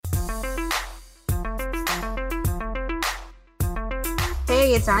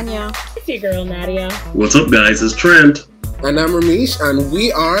Hey, it's Anya. It's your girl, Nadia. What's up, guys? It's Trent. And I'm Ramesh, and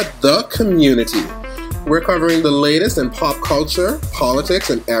we are The Community. We're covering the latest in pop culture, politics,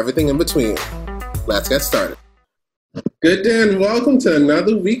 and everything in between. Let's get started. Good day, and welcome to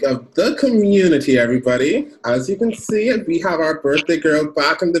another week of The Community, everybody. As you can see, we have our birthday girl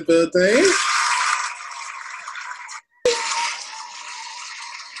back in the building.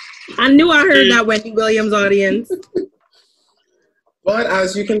 I knew I heard that Wendy Williams audience. But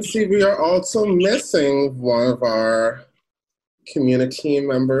as you can see, we are also missing one of our community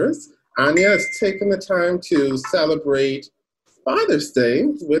members. Anya has taken the time to celebrate Father's Day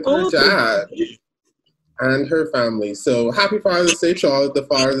with her dad and her family. So happy Father's Day to all of the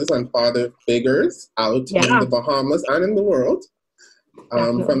fathers and father figures out in the Bahamas and in the world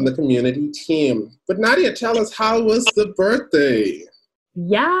from the community team. But Nadia, tell us, how was the birthday?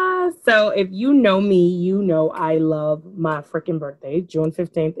 Yeah, so if you know me, you know I love my freaking birthday. June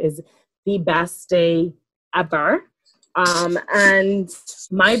 15th is the best day ever. And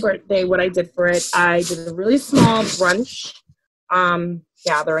my birthday, what I did for it, I did a really small brunch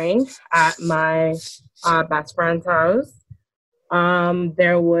gathering at my best friend's house.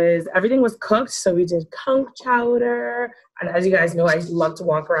 Everything was cooked, so we did conch chowder. And as you guys know, I love to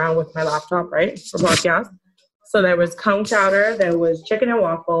walk around with my laptop, right, for podcasts. So there was conch chowder, there was chicken and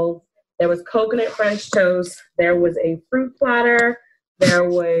waffles, there was coconut French toast, there was a fruit platter, there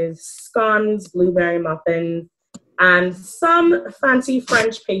was scones, blueberry muffins, and some fancy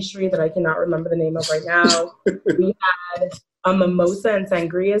French pastry that I cannot remember the name of right now. We had a mimosa and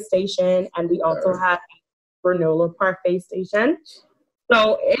sangria station, and we also had a granola parfait station.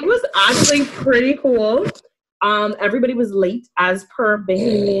 So it was actually pretty cool. Everybody was late as per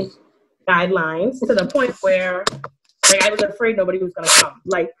Bahamian guidelines, to the point where I was afraid nobody was going to come.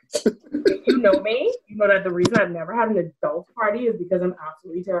 If you know me, you know that the reason I've never had an adult party is because I'm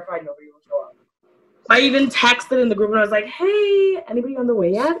absolutely terrified nobody will show up. I even texted in the group and I was like, hey, anybody on the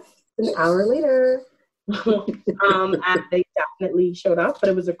way yet? An hour later. And they definitely showed up, but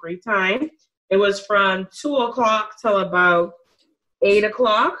it was a great time. It was from 2 o'clock till about 8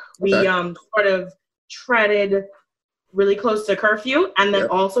 o'clock. We sort of treaded really close to curfew, and then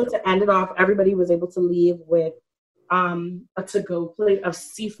also to end it off, everybody was able to leave with a to-go plate of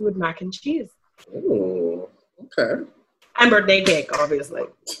seafood mac and cheese. Ooh, okay. And birthday cake, obviously.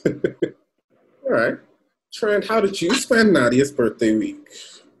 All right. Trent, how did you spend Nadia's birthday week?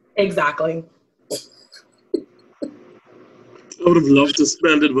 Exactly. I would have loved to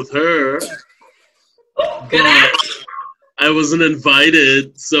spend it with her. Good ass. I wasn't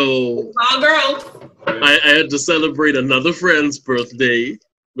invited, so All girls. I had to celebrate another friend's birthday,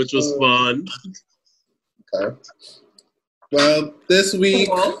 which was fun. Okay. Well, this week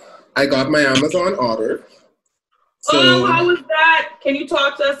I got my Amazon order. So, how was that? Can you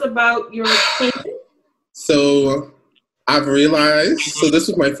talk to us about your experience? So I've realized, this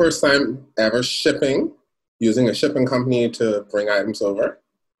was my first time ever using a shipping company to bring items over.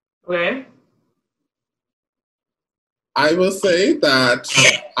 Okay. I will say that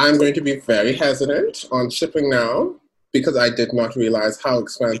I'm going to be very hesitant on shipping now because I did not realize how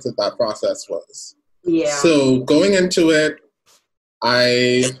expensive that process was. Yeah. So going into it,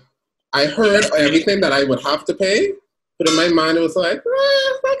 I heard everything that I would have to pay, but in my mind it was like,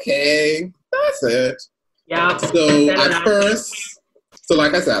 okay, that's it. Yeah. So at first,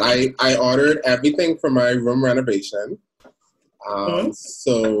 like I said, I ordered everything for my room renovation.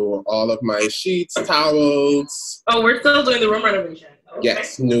 So all of my sheets, towels. Oh, we're still doing the room renovation. Okay.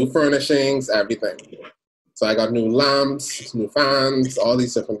 Yes, new furnishings, everything. So I got new lamps, new fans, all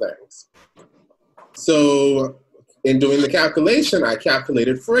these different things. So in doing the calculation, I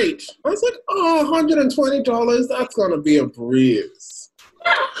calculated freight. I was like, $120, that's going to be a breeze.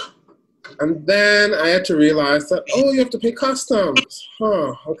 And then I had to realize that, you have to pay customs.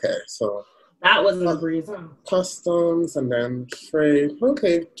 Okay, so that wasn't a breeze. Customs and then freight.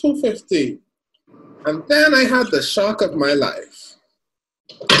 Okay, $250. And then I had the shock of my life.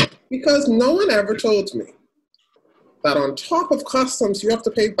 Because no one ever told me that on top of customs, you have to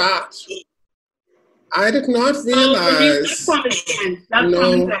pay VAT. I did not realize.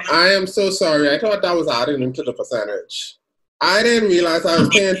 No, I am so sorry. I thought that was added into the percentage. I didn't realize I was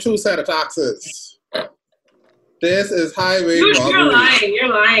paying 2 sets of taxes. This is highway robbery. You're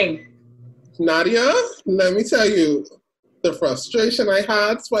lying. Nadia, let me tell you, the frustration I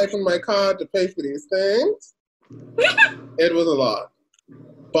had swiping my card to pay for these things, it was a lot.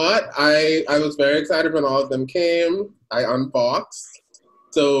 But I was very excited when all of them came. I unboxed.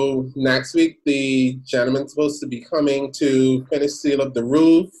 So next week, the gentleman's supposed to be coming to finish seal up the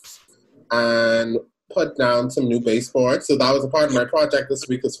roof and put down some new baseboards. So that was a part of my project this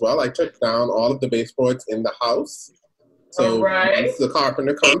week as well. I took down all of the baseboards in the house. So once the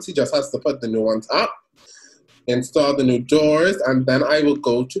carpenter comes, he just has to put the new ones up, install the new doors, and then I will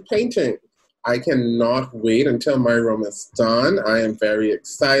go to painting. I cannot wait until my room is done. I am very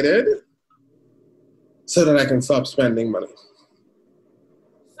excited so that I can stop spending money.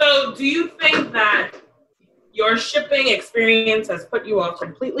 So do you think that your shipping experience has put you off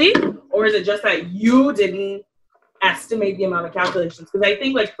completely, or is it just that you didn't estimate the amount of calculations? Because I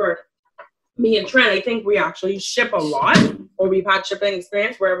think like for me and Trent, I think we actually ship a lot, or we've had shipping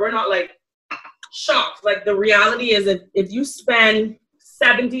experience where we're not like shocked. Like the reality is if you spend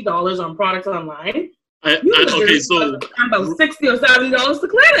 $70 on products online, okay, so about $60 or $70 to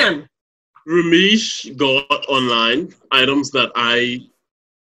clear them. Ramesh got online items that I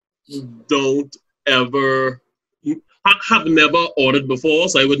don't ever have never ordered before,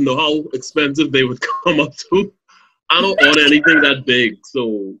 so I wouldn't know how expensive they would come up to. I don't order anything that big,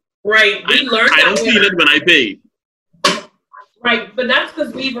 so right. We learned I don't feel it when I pay. Right, but that's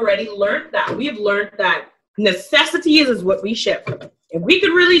because we've already learned that. We've learned that necessity is what we ship. If we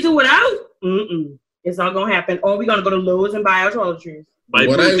could really do without, it's not gonna happen. Or we're gonna go to Lowe's and buy our toiletries. My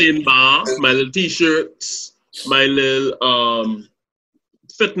protein bar, my little t-shirts, my little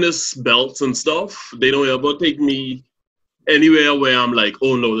fitness belts and stuff. They don't ever take me anywhere where I'm like,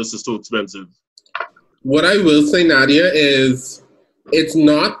 oh no, this is too expensive. What I will say, Nadia, is it's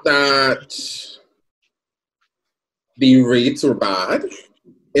not that the rates were bad.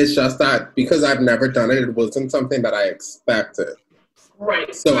 It's just that because I've never done it, it wasn't something that I expected.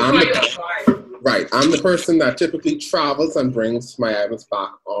 Right. So I'm the person that typically travels and brings my items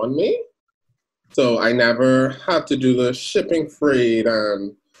back on me. So I never had to do the shipping freight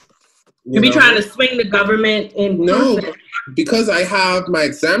and you be trying to swing the government in. No, because I have my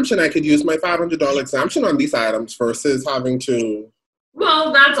exemption, I could use my $500 exemption on these items versus having to.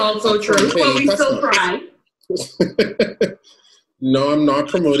 Well, that's also true, but we still try. No, I'm not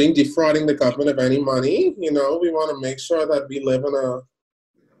promoting defrauding the government of any money. You know, we want to make sure that we live in a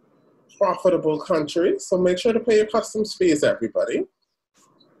profitable country. So make sure to pay your customs fees, everybody.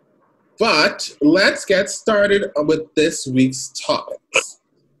 But let's get started with this week's topics.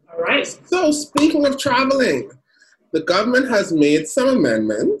 All right. So speaking of traveling, the government has made some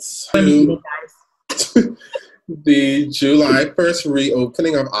amendments to the July 1st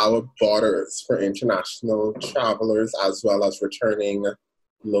reopening of our borders for international travelers as well as returning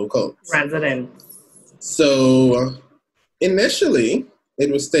locals. Residents. So initially, it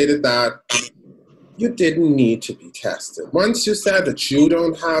was stated that you didn't need to be tested. Once you said that you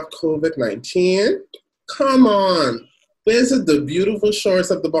don't have COVID-19, come on, visit the beautiful shores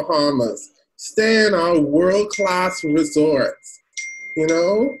of the Bahamas. Stay in our world-class resorts. You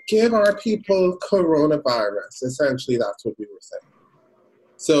know, give our people coronavirus. Essentially, that's what we were saying.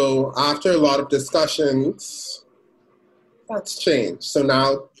 So after a lot of discussions, that's changed. So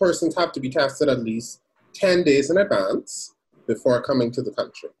now persons have to be tested at least 10 days in advance before coming to the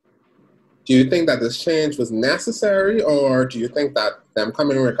country. Do you think that this change was necessary, or do you think that them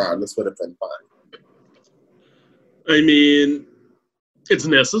coming regardless would have been fine? I mean, it's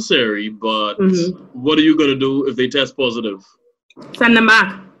necessary, but what are you going to do if they test positive? Send them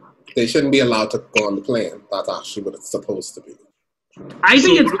back. They shouldn't be allowed to go on the plane. That's actually what it's supposed to be. I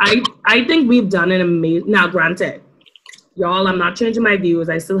think we've done an amazing. Now, granted, y'all, I'm not changing my views.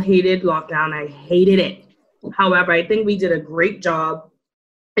 I still hated lockdown. I hated it. However, I think we did a great job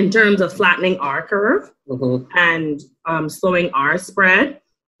in terms of flattening our curve and slowing our spread.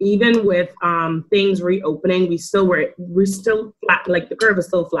 Even with things reopening, we're still flat. Like the curve is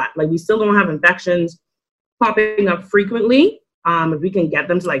still flat. Like we still don't have infections popping up frequently. If we can get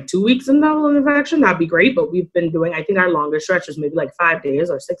them to like 2 weeks in level of infection, that'd be great. But we've been doing, I think our longest stretch is maybe like 5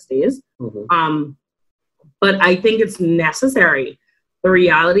 days or 6 days. But I think it's necessary. The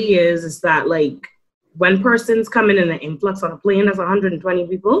reality is that like when persons come in an influx on a plane, that's 120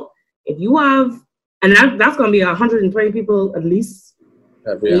 people. If you have, and that's going to be 120 people at least,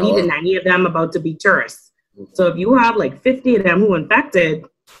 80 to 90 of them about to be tourists. So if you have like 50 of them who infected,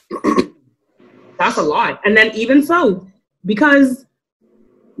 that's a lot. And then even so, because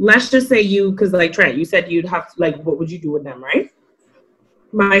let's just say because like Trent, you said you'd have, like, what would you do with them, right?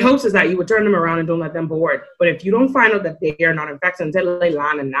 My hopes is that you would turn them around and don't let them board. But if you don't find out that they are not infected until they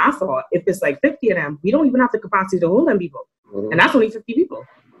land in Nassau, if it's like 50 of them, we don't even have the capacity to hold them people. And that's only 50 people.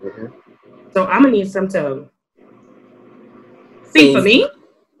 So I'm going to need some to see for me.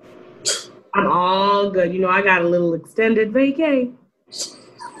 I'm all good. You know, I got a little extended vacay.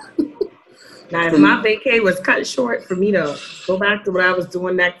 Now, if my vacay was cut short for me to go back to what I was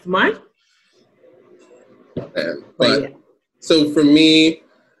doing next month, But so for me,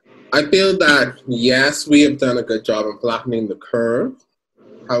 I feel that yes, we have done a good job of flattening the curve.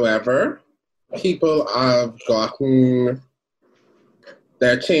 However, people have gotten,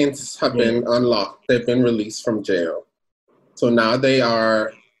 their chains have been unlocked. They've been released from jail. So now they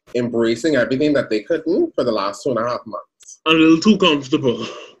are embracing everything that they couldn't for the last 2.5 months. A little too comfortable.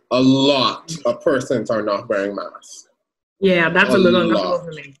 A lot of persons are not wearing masks. Yeah, that's a little uncomfortable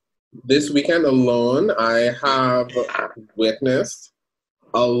for me. This weekend alone, I have witnessed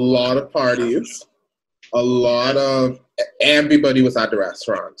a lot of parties, everybody was at the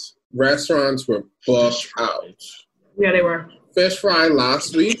restaurants. Restaurants were booked out. Yeah, they were. Fish fry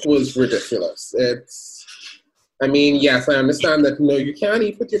last week was ridiculous. Yes, I understand that, no, you can't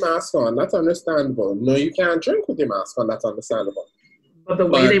eat with your mask on. That's understandable. No, you can't drink with your mask on. That's understandable. But the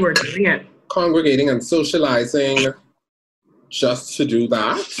way they were doing it. Congregating and socializing just to do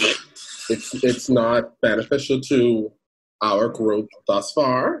that, it's not beneficial to our growth thus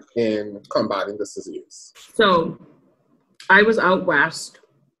far in combating this disease. So I was out west.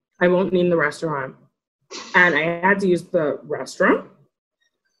 I won't name the restaurant. And I had to use the restroom.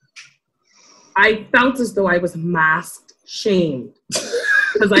 I felt as though I was masked shamed.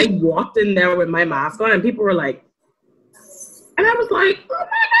 Because I walked in there with my mask on and people were like, and I was like, oh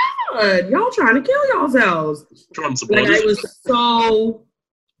my God, y'all trying to kill yourselves. Like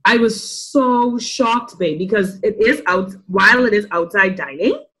I was so shocked, babe, because while it is outside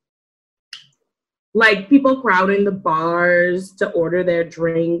dining, like people crowding the bars to order their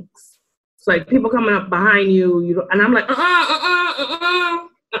drinks. It's like people coming up behind you, and I'm like,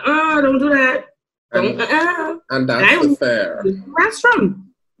 don't do that. And that's the fair. Restroom.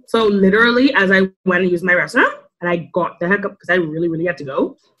 So literally, as I went and used my restroom, and I got the heck up, because I really, really had to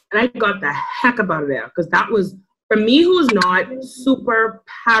go, and I got the heck up out of there, because that was, for me, who's not super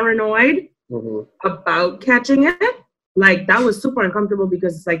paranoid about catching it, like, that was super uncomfortable,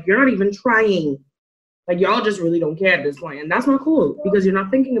 because it's like, you're not even trying. Like, y'all just really don't care at this point, and that's not cool, because you're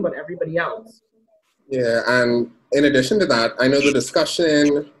not thinking about everybody else. Yeah, and in addition to that, I know the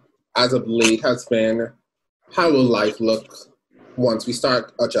discussion as of late has been, how will life look once we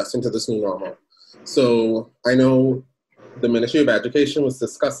start adjusting to this new normal? So I know the Ministry of Education was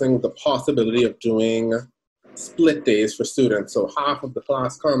discussing the possibility of doing split days for students. So half of the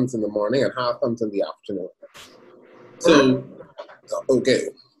class comes in the morning and half comes in the afternoon. So, okay.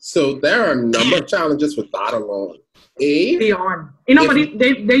 So there are a number of challenges with that alone. They are. You know, but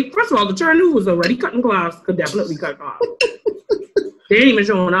they first of all, the children who was already cutting class could definitely cut off. They ain't even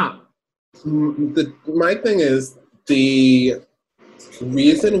showing up. My thing is, the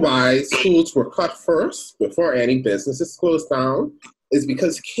reason why schools were cut first before any businesses closed down is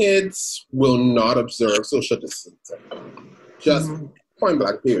because kids will not observe social distancing. Just point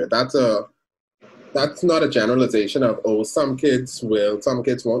blank period. That's not a generalization of, some kids will, some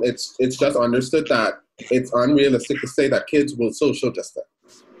kids won't. It's just understood that it's unrealistic to say that kids will social distance.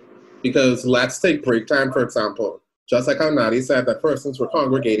 Because let's take break time, for example. Just like how Nadi said that persons were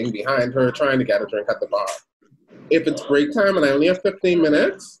congregating behind her trying to get a drink at the bar. If it's break time and I only have 15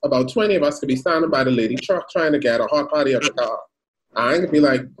 minutes, about 20 of us could be standing by the lady truck trying to get a hot potty at the car. I ain't gonna be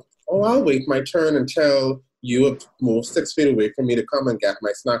like, I'll wait my turn until you have moved 6 feet away from me to come and get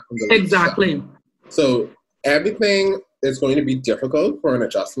my snack from the lady Exactly. truck. So everything is going to be difficult for an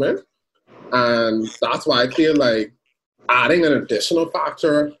adjustment. And that's why I feel like adding an additional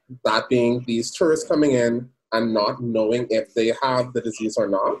factor, that being these tourists coming in and not knowing if they have the disease or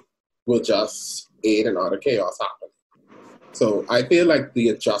not, will just aid and other chaos happen. So I feel like the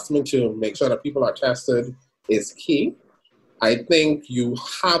adjustment to make sure that people are tested is key. I think you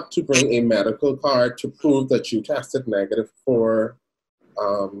have to bring a medical card to prove that you tested negative for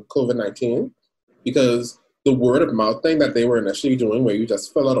COVID-19, because the word of mouth thing that they were initially doing, where you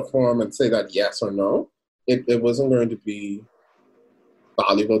just fill out a form and say that yes or no, it wasn't going to be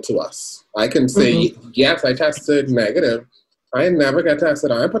valuable to us. I can say, yes, I tested negative. I never get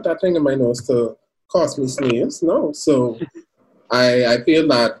tested. I put that thing in my nose to cause me sneeze. No. So I feel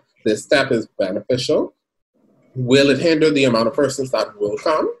that this step is beneficial. Will it hinder the amount of persons that will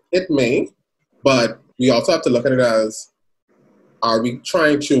come? It may. But we also have to look at it as, are we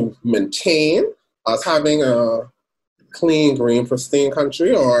trying to maintain us having a clean, green, pristine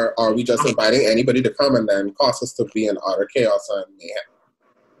country, or are we just inviting anybody to come and then cause us to be in utter chaos and mayhem?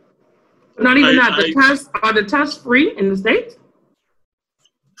 Not even that. Are the tests free in the States?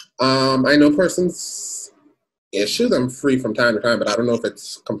 I know persons issue them free from time to time, but I don't know if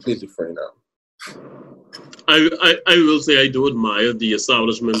it's completely free now. I will say I do admire the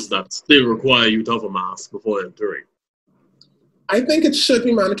establishments that still require you to have a mask before entering. I think it should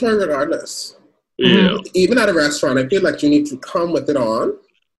be mandatory regardless. Yeah. Even at a restaurant, I feel like you need to come with it on.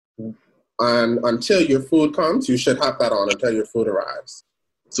 And until your food comes, you should have that on until your food arrives.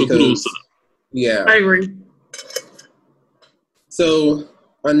 So close. Yeah. I agree. So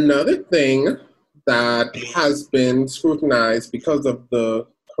another thing that has been scrutinized because of the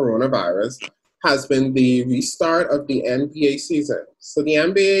coronavirus has been the restart of the NBA season. So the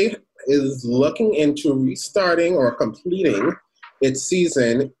NBA is looking into restarting or completing its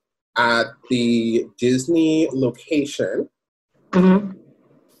season at the Disney location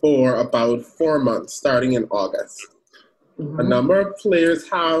for about 4 months, starting in August. A number of players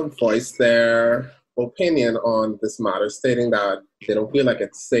have voiced their opinion on this matter, stating that they don't feel like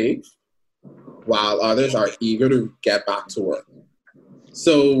it's safe, while others are eager to get back to work.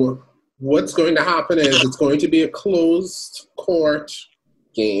 So what's going to happen is it's going to be a closed court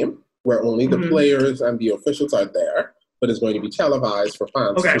game where only the players and the officials are there, but it's going to be televised for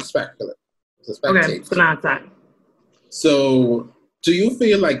fans to spectate. Okay, so not that. So do you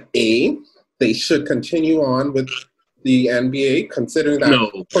feel like, A, they should continue on with the NBA, considering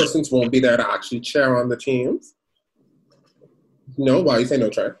that persons won't be there to actually cheer on the teams? No? Why you say no,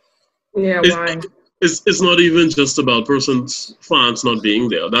 Trey? Yeah, why? It's not even just about fans not being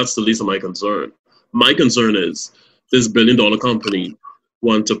there. That's the least of my concern. My concern is this billion-dollar company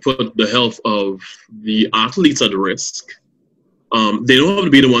want to put the health of the athletes at risk. They don't have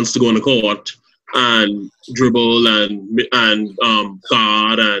to be the ones to go on the court and dribble and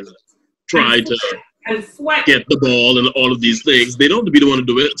guard and try to get the ball and all of these things. They don't have to be the one to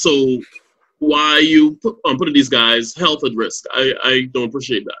do it. So why you putting these guys' health at risk? I don't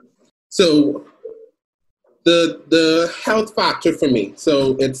appreciate that. So the health factor for me,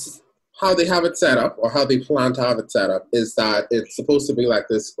 so it's how they have it set up, or how they plan to have it set up, is that it's supposed to be like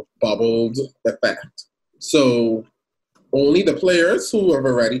this bubbled effect. So only the players who have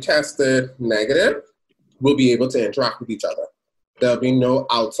already tested negative will be able to interact with each other. There'll be no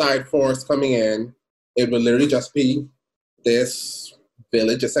outside force coming in. It will literally just be this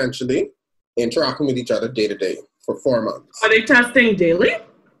village, essentially, interacting with each other day to day for 4 months. Are they testing daily?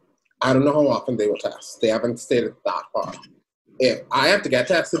 I don't know how often they will test. They haven't stated that far. If I have to get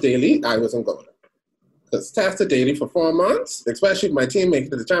tested daily, I wasn't going. Because tested daily for 4 months, especially if my team makes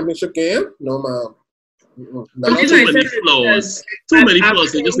it to the championship game, no, ma'am. Too many flaws. Too many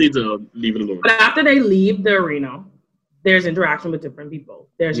flaws. They just need to leave it alone. But after they leave the arena, there's interaction with different people.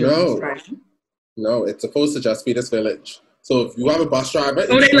 There's No, it's supposed to just be this village. So if you have a bus driver,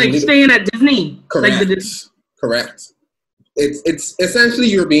 they like staying at Disney. Correct. Like Correct. It's essentially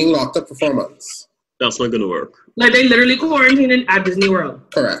you're being locked up for 4 months. That's not gonna work. Like they literally quarantined at Disney World.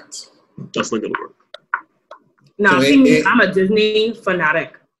 Correct. That's not gonna work. Now, see me, I'm a Disney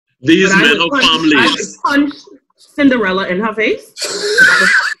fanatic. These men of families. I would punch Cinderella in her face.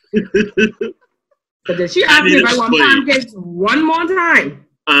 But then she asked me if I want pancakes one more time.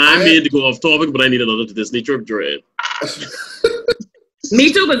 I made to go off topic, but I need another Disney trip, Dre.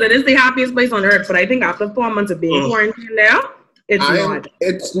 Me too, because it is the happiest place on earth. But I think after 4 months of being quarantined now,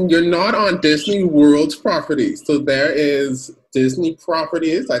 you're not on Disney World's properties. So there is Disney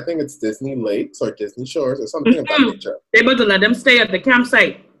properties. I think it's Disney Lakes or Disney Shores or something of that nature. They're able to let them stay at the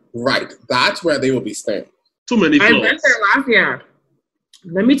campsite. Right. That's where they will be staying. Too many floors. I went there last year.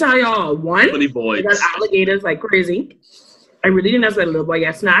 Let me tell y'all, one, they got alligators like crazy. I really didn't let a little boy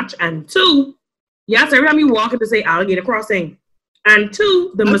get snatched. And two, yes, every time you walk, it to say alligator crossing. And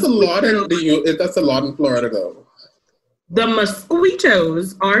two, that's a lot in Florida, though. The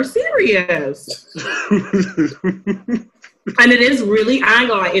mosquitoes are serious. And it is really, I ain't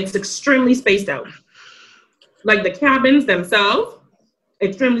gonna lie, it's extremely spaced out. Like the cabins themselves,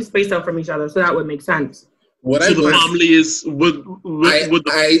 extremely spaced out from each other, so that would make sense. The family is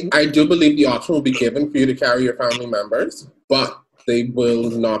I do believe the option will be given for you to carry your family members, but they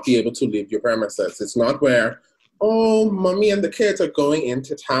will not be able to leave your premises. It's not where, mommy and the kids are going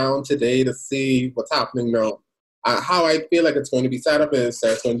into town today to see what's happening. No. How I feel like it's going to be set up is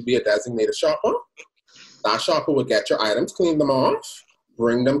there's going to be a designated shopper. That shopper will get your items, clean them off,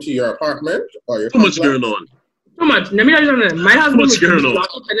 bring them to your apartment or your complex. Too much going on. Too much. Let me tell you something. My husband was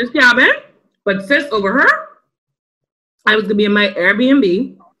locked up in his cabin, but sis over her, I was going to be in my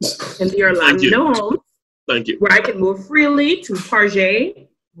Airbnb in the Orlando home. Thank you. Where I can move freely to Target,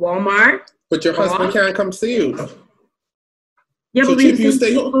 Walmart. But your husband can't come see you. Yeah, so but you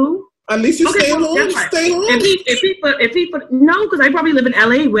stay home. At least you stay home. Stay home. If he put no, because I probably live in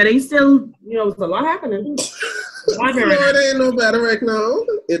LA where they still, there's a lot happening. Florida ain't no better right now.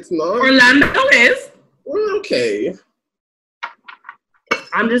 It's not. Orlando is. Well, okay.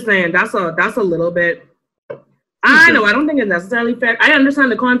 I'm just saying that's a little bit. I know. I don't think it's necessarily fair. I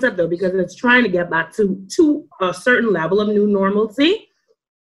understand the concept though, because it's trying to get back to a certain level of new normalcy.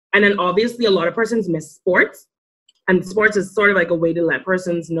 And then obviously a lot of persons miss sports. And sports is sort of like a way to let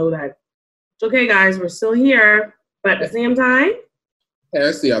persons know that it's okay, guys, we're still here. But at the same time,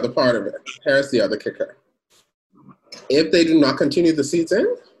 here's the other part of it. Here's the other kicker. If they do not continue the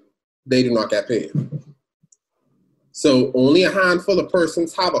season, they do not get paid. So only a handful of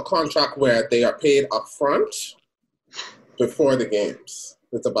persons have a contract where they are paid up front before the games.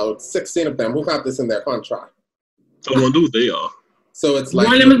 It's about 16 of them who have this in their contract. I wonder who they are. So it's like...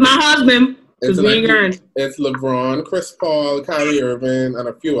 One of them is my husband. It's LeBron, Chris Paul, Kyrie Irving, and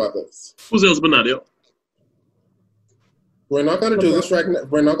a few others. Who's else but Nadia? We're not going to do this right now.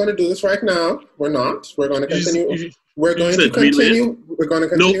 We're not going to do this right now. We're not. We're going to continue. We're going to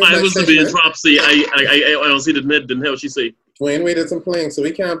continue. No, I was being dropsy. I honestly didn't hear what she said. Dwayne Wade isn't playing, so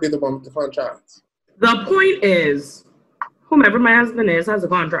he can't be the one with the contract. The point is, whomever my husband is has a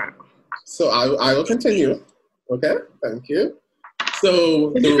contract. So I will continue. Okay, thank you.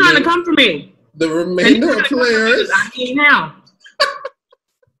 So you're trying to come for me. The remainder of players. I mean now.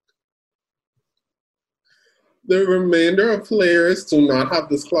 The remainder of players do not have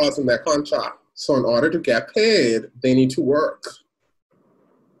this clause in their contract. So in order to get paid, they need to work.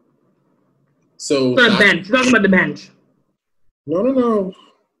 So the bench. You're talking about the bench. No.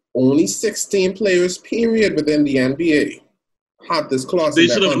 Only 16 players, period, within the NBA have this clause in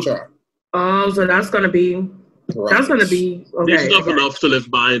their contract. Oh, so that's going to be... Right. That's going to be... Okay. There's not enough to live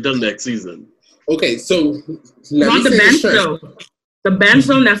by until next season. Okay, so... Not the bench, though. The bench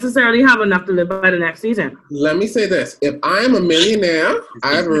don't necessarily have enough to live by the next season. Let me say this. If I'm a millionaire,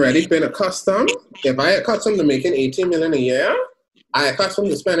 I've already been accustomed. If I accustomed to making $18 million a year, I accustomed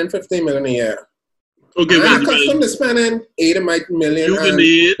to spending $15 million a year. Okay, I'm accustomed to spending $8 million,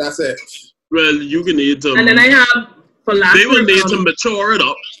 and that's it. Well, you can need to... And then I have... They will need to mature it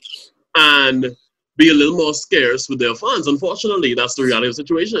up and be a little more scarce with their funds. Unfortunately, that's the reality of the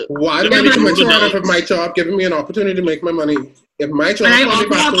situation. Why do I need to mature it up if my job giving me an opportunity to make my money? If my job... And I also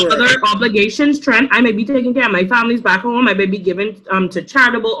have other obligations, Trent. I may be taking care of my families back home. I may be giving to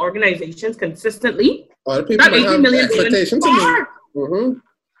charitable organizations consistently. Other people might have expectations to me. Mm-hmm.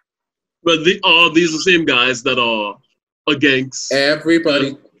 But these are the same guys that are against...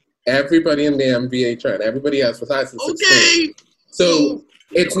 Everybody in the NBA, Trent. Everybody else besides the 16. Okay. So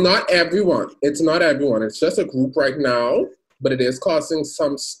it's not everyone. It's not everyone. It's just a group right now, but it is causing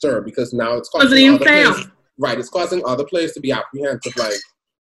some stir because now it's causing other players... Right, it's causing other players to be apprehensive. Like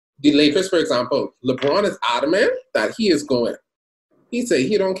the Lakers, for example, LeBron is adamant that he is going. He said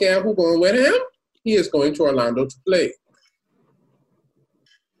he don't care who going with him. He is going to Orlando to play.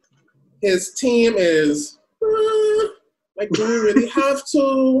 His team is like, do we really have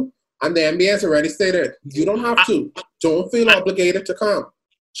to? And the NBA has already stated, you don't have to. Don't feel obligated to come.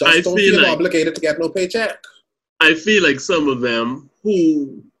 Just don't feel obligated to get no paycheck. I feel like some of them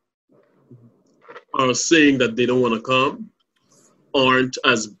who are saying that they don't want to come aren't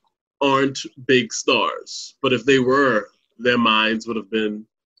big stars. But if they were, their minds would have been...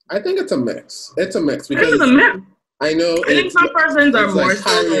 I think it's a mix. It's a mix. Because it's a mix. I know. I think some persons are more... Like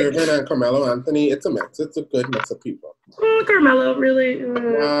Kyrie Irving and Carmelo Anthony. It's a mix. It's a good mix of people. Carmelo, really?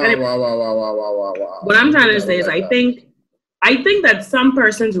 Wow. What I'm trying to say is I think that some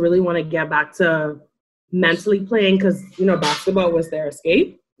persons really want to get back to mentally playing because, basketball was their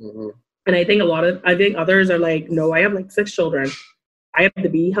escape. Mm-hmm. And I think others are like, no, I have like 6 children. I have to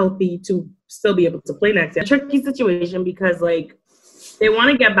be healthy to still be able to play next year. It's a tricky situation because like they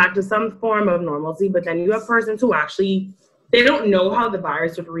want to get back to some form of normalcy, but then you have persons who actually, they don't know how the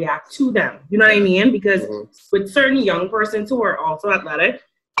virus would react to them. You know what I mean? Because with certain young persons who are also athletic,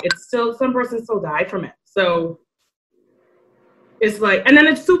 it's still, some persons still die from it. So it's like, and then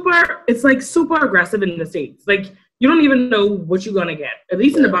it's super aggressive in the States. Like, you don't even know what you're going to get. At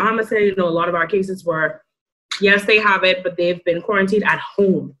least in the Bahamas, a lot of our cases were, yes, they have it, but they've been quarantined at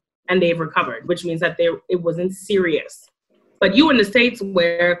home and they've recovered, which means that it wasn't serious. But you in the States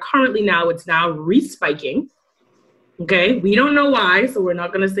where currently now it's now respiking, okay? We don't know why, so we're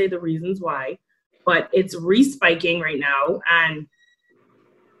not going to say the reasons why, but it's respiking right now and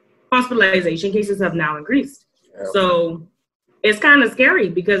hospitalization cases have now increased. Yeah. So it's kind of scary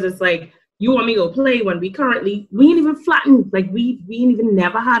because it's like, you want me to go play when we ain't even flattened. Like we ain't even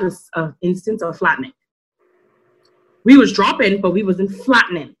never had a instance of flattening. We was dropping, but we wasn't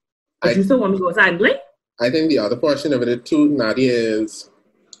flattening. But you still want me to go outside and play? I think the other portion of it too, Nadia, is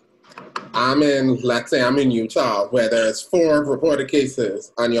let's say I'm in Utah where there's 4 reported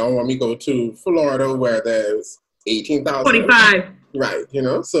cases and y'all want me to go to Florida where there's 18,000. 45. Right,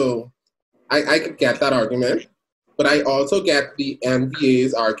 so I could get that argument. But I also get the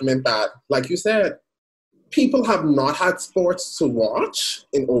NBA's argument that, like you said, people have not had sports to watch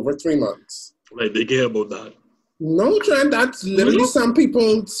in over 3 months. Like, they care about that. No, Trent, that's literally some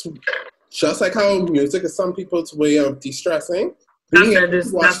people's, just like how music is some people's way of de-stressing.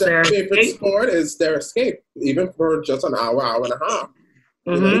 Watch their favorite sport is their escape, even for just an hour, hour and a half.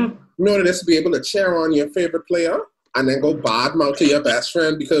 You know to just be able to cheer on your favorite player and then go badmouth to your best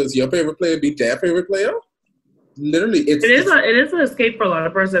friend because your favorite player beat their favorite player. Literally, it is an escape for a lot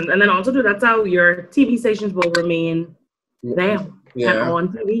of persons, and then also too, that's how your TV stations will remain there and on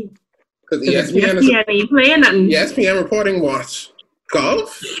TV. Because ESPN ain't playing nothing. ESPN reporting watch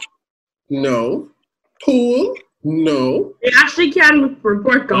golf, no, pool, no. They actually can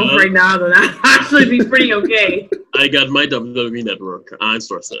report golf right now, though. That'd actually be pretty okay. I got my WWE network. I'm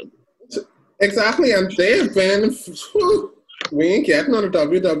stressing. Exactly, and they've been. We ain't getting on the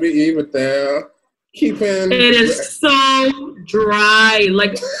WWE, but they're keeping. It is so dry.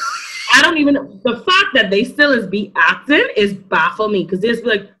 Like, I don't even. The fact that they still be acting is baffle me because they just be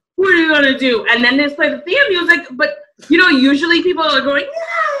like, "What are you gonna do?" And then they just play the theme music. But usually people are going,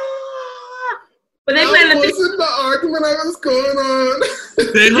 "Yeah," but they play the. That wasn't the argument I was going on.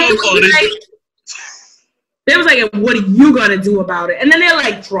 They was like, "What are you gonna do about it?" And then they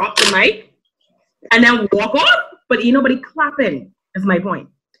like drop the mic and then walk off. But nobody clapping. Is my point.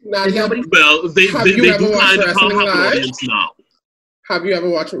 Nadia, well, they do kind of have an audience now. Have you ever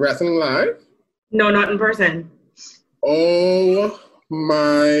watched wrestling live? No, not in person. Oh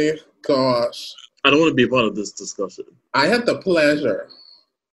my gosh! I don't want to be a part of this discussion. I had the pleasure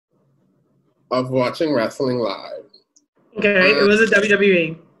of watching wrestling live. Okay, it was a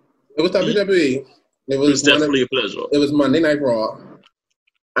WWE. It was WWE. It was definitely a pleasure. It was Monday Night Raw.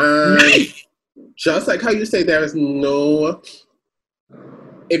 And just like how you say there is no...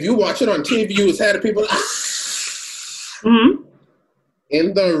 If you watch it on TV, you was had people...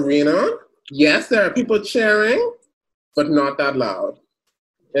 In the arena, yes, there are people cheering, but not that loud.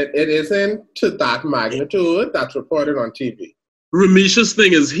 It isn't to that magnitude that's reported on TV. Ramesh's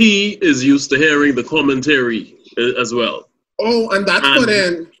thing is he is used to hearing the commentary as well. Oh, and that's put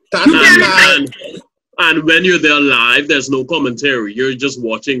in. That's not live. And when you're there live, there's no commentary. You're just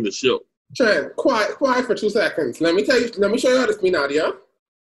watching the show. Trent, quiet for 2 seconds. Let me show you how this be, Nadia.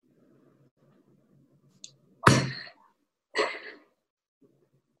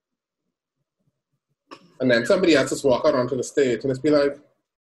 And then somebody else just walk out onto the stage and just be like,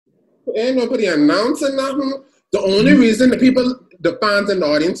 ain't nobody announcing nothing. The only reason the fans and the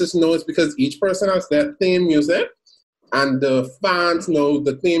audiences know is because each person has their theme music and the fans know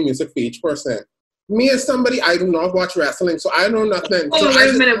the theme music for each person. Me as somebody, I do not watch wrestling, so I know nothing. Oh, wait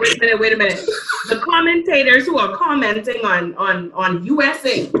a minute. The commentators who are commenting on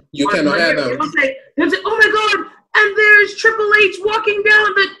USA. You cannot hear them. They'll say, oh my God, and there's Triple H walking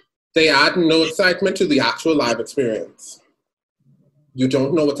down the... They add no excitement to the actual live experience. You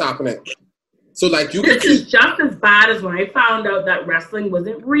don't know what's happening. So like you This is just as bad as when I found out that wrestling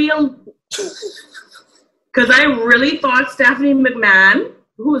wasn't real. Because I really thought Stephanie McMahon,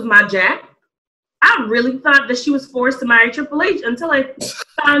 who was my jack, I really thought that she was forced to marry Triple H until I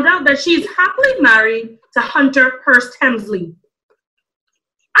found out that she's happily married to Hunter Hearst Helmsley.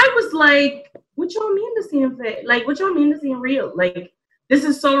 I was like, what y'all mean this ain't fit? Like, what y'all mean this ain't real? Like, this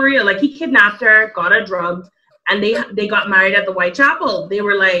is so real. Like, he kidnapped her, got her drugged, and they got married at the Whitechapel. They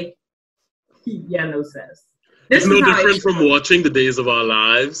were like, yeah, no sis. It's no different from watching The Days of Our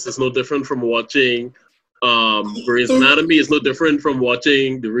Lives. It's no different from watching Grey's Anatomy. It's no different from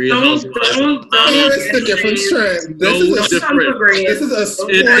watching The Real Housewives. It's the difference, Trent. This is a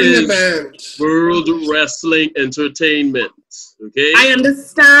sporting event. World Wrestling Entertainment. Okay. I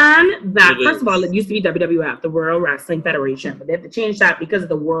understand that. First of all, it used to be WWF, the World Wrestling Federation, but they have to change that because of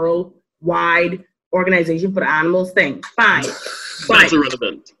the worldwide organization for the animals thing. Fine. That's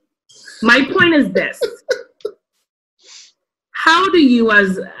irrelevant. My point is this. How do you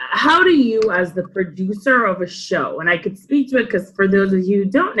as the producer of a show, and I could speak to it because for those of you who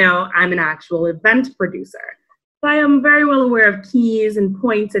don't know, I'm an actual event producer. So I am very well aware of keys and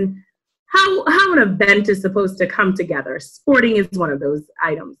points and how an event is supposed to come together. Sporting is one of those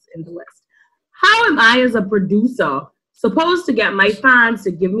items in the list. How am I as a producer supposed to get my fans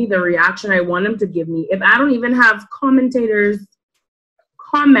to give me the reaction I want them to give me if I don't even have commentators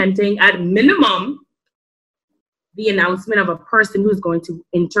commenting at minimum the announcement of a person who's going to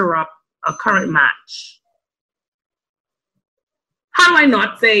interrupt a current match? How do I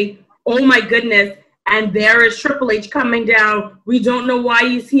not say, oh my goodness, and there is Triple H coming down. We don't know why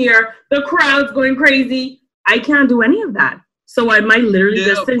he's here. The crowd's going crazy. I can't do any of that. So I might literally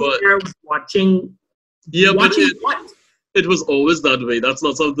just sit here watching Yeah, What but is what? it was always that way. That's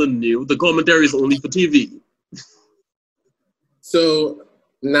not something new. The commentary is only for TV. So,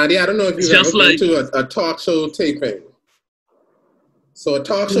 Nadia, I don't know if It's you've ever just been like, to a talk show taping. So, a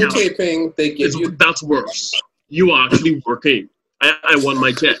talk show No. taping, they give you. that's worse. You are actually working. I want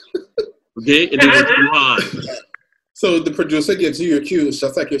my check. Okay? And they work too hard. So, the producer gives you your cues,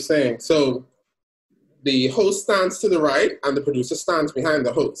 just like you're saying. So, the host stands to the right, and the producer stands behind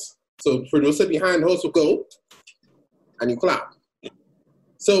the host. So, the producer behind the host will go, and you clap.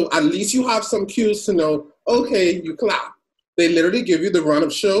 So, at least you have some cues to know, okay, you clap. They literally give you the run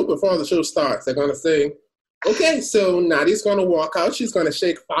of show before the show starts. They're going to say, okay, so Nadia's going to walk out. She's going to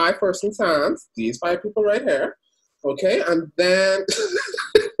shake 5 persons' hands. These 5 people right here. Okay, and then...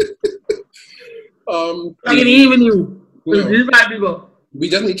 even you. No. These 5 people. We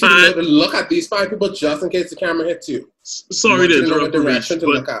just need you to know to look at these 5 people just in case the camera hits you. Sorry to interrupt, direction to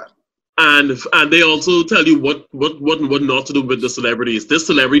look at. And they also tell you what not to do with the celebrities. This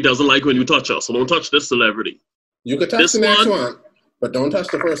celebrity doesn't like when you touch us, so don't touch this celebrity. You could touch the next one, but don't touch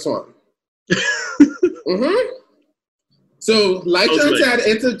the first one. So, like John said,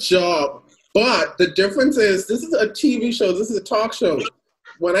 it's a job. But the difference is, this is a TV show. This is a talk show.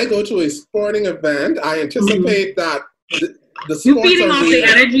 When I go to a sporting event, I anticipate that the sports you're feeding off the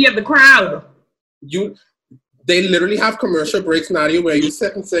energy of the crowd. They literally have commercial breaks, Nadia, where you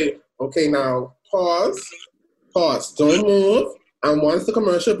sit and say, okay, now pause, don't move. And once the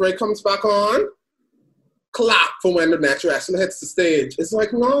commercial break comes back on, clap for when the next wrestler hits the stage. It's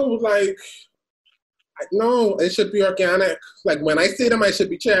like, no, it should be organic. Like, when I see them, I should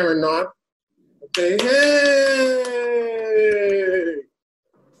be cheering, not, okay, hey.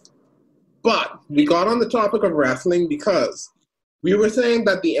 But we got on the topic of wrestling because we were saying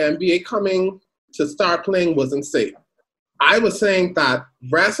that the NBA coming to start playing wasn't safe. I was saying that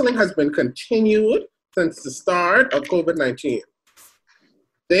wrestling has been continued since the start of COVID-19.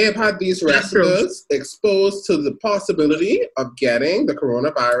 They have had these wrestlers exposed to the possibility of getting the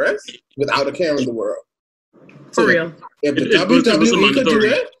coronavirus without a care in the world. For real. If the WWE could do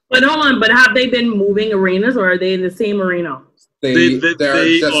it. But hold on, but have they been moving arenas or are they in the same arena? They're just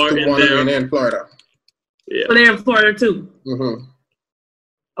the one arena in Florida. Yeah. So they're in Florida too? Mm-hmm.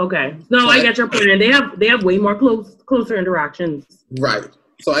 Okay. No, I get your point. And they have way more closer interactions. Right.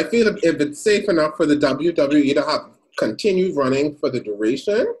 So I feel if it's safe enough for the WWE to have continued running for the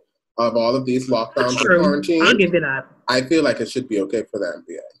duration of all of these lockdowns and quarantines, I'll give you that. I feel like it should be okay for the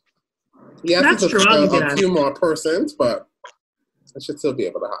NBA. Yes, that's it's true. a few more persons, but it should still be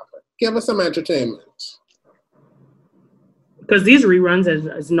able to happen. Give us some entertainment. Because these reruns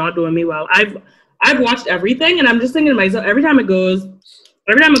is not doing me well. I've watched everything, and I'm just thinking to myself, every time a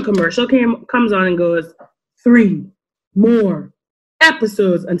commercial comes on and goes, 3 more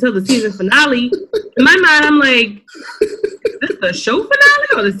episodes until the season finale, in my mind, I'm like, is this the show finale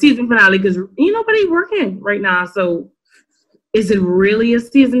or the season finale? Because ain't nobody working right now. So is it really a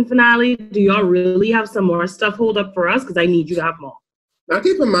season finale? Do y'all really have some more stuff hold up for us? Because I need you to have more. Now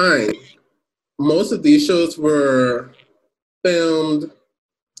keep in mind, most of these shows were filmed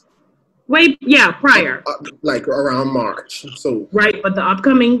prior. Like around March. So right, but the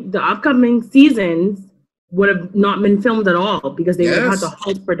upcoming seasons would have not been filmed at all because they would have had to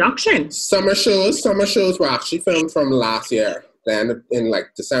halt production. Summer shows were actually filmed from last year, then in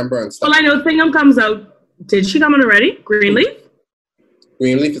like December and stuff. Well, I know Thingham comes out. Did she come out already? Greenleaf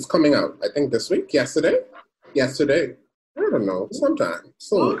is coming out, I think this week. Yesterday. I don't know, sometime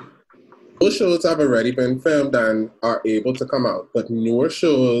soon. Those shows have already been filmed and are able to come out, but newer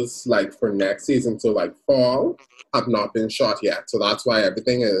shows like for next season, so like fall, have not been shot yet. So that's why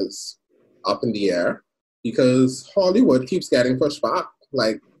everything is up in the air, because Hollywood keeps getting pushed back.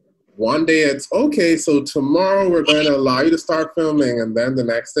 Like one day it's okay, so tomorrow we're going to allow you to start filming, and then the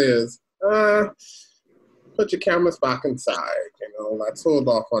next day is put your cameras back inside. Let's hold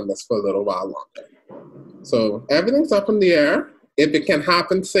off on this for a little while longer. So everything's up in the air. If it can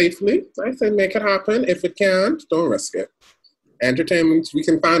happen safely, I say make it happen. If it can't, don't risk it. Entertainment, we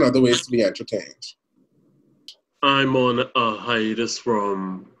can find other ways to be entertained. I'm on a hiatus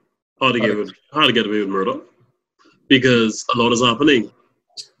from How to Get Away with Murder because a lot is happening.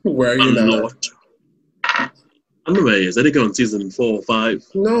 Where are you now? I don't know where he is. I think on season 4 or 5.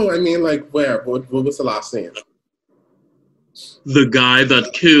 No, I mean like where? What was the last scene? The guy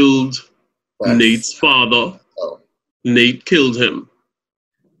that killed Nate's father. Nate killed him.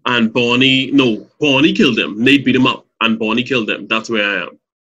 And Bonnie killed him. Nate beat him up. And Bonnie killed him. That's where I am.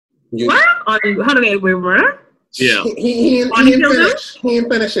 What? How to Get Away with Murder? Yeah. He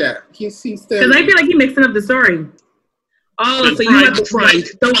ain't finished yet. He's still. Because I feel like he's mixing up the story. Oh, so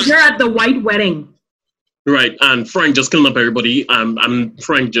you're at the white wedding. Right, and Frank just killing up everybody.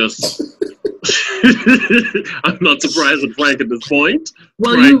 Frank just. I'm not surprised with Frank at this point.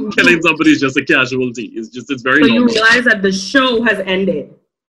 Well, Frank killing somebody is just a casualty. It's very so normal. you realize that the show has ended.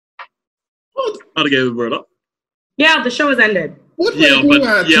 How to get the word up? Yeah, the show has ended. What wedding you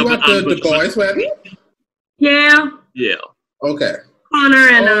at? You at the boys' wedding? Yeah. Yeah. Okay. Connor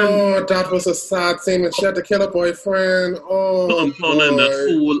and Oh, that was a sad scene when she had to kill her boyfriend. Oh, Connor and that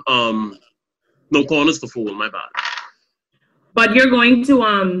fool. No, Connor's the fool. My bad. But you're going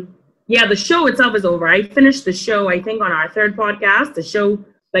to yeah, the show itself is over. I finished the show, I think, on our third podcast. The show,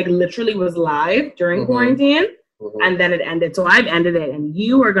 like, literally was live during quarantine, and then it ended. So I've ended it, and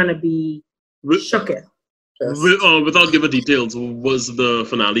you are going to be shooketh. Without giving details, was the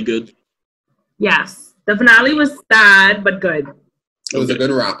finale good? Yes. The finale was sad, but good. It was a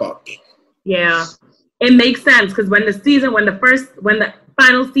good wrap-up. Yeah. It makes sense, because when the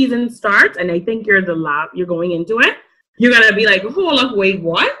final season starts, and I think you're going into it, you're going to be like, hold up, wait,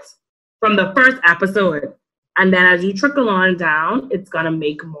 what? From the first episode. And then as you trickle on down, it's going to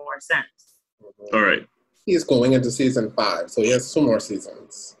make more sense. All right. He's going into season 5, so he has 2 more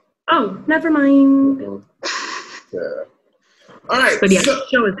seasons. Oh, never mind. Yeah. All right. But yeah, so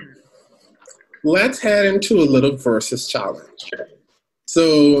show is let's head into a little versus challenge.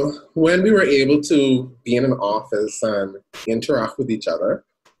 So when we were able to be in an office and interact with each other,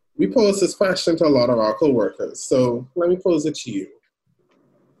 we posed this question to a lot of our coworkers. So let me pose it to you.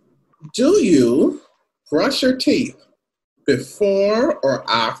 Do you brush your teeth before or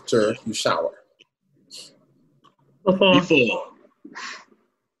after you shower? Before.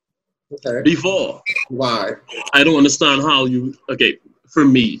 Okay. Before. Why? I don't understand how you. Okay, for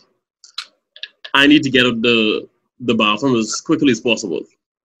me, I need to get out the bathroom as quickly as possible.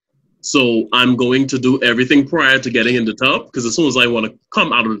 So I'm going to do everything prior to getting in the tub, because as soon as I want to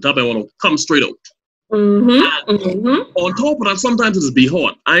come out of the tub, I want to come straight out. On top of that, sometimes it's be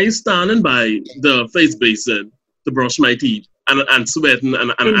hot. I ain't standing by the face basin to brush my teeth and sweating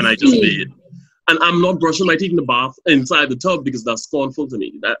and I just bathe. And I'm not brushing my teeth in the bath inside the tub because that's scornful to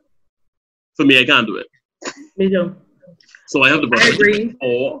me. That for me, I can't do it. Me too. So I have to brush my teeth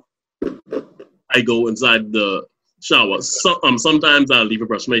before I go inside the shower. Sometimes I'll even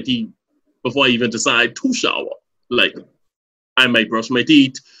brush my teeth before I even decide to shower. Like I might brush my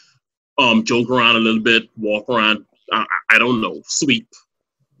teeth, joke around a little bit, walk around, I don't know, sweep,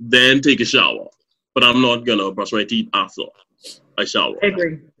 then take a shower. But I'm not gonna brush my teeth after I shower. I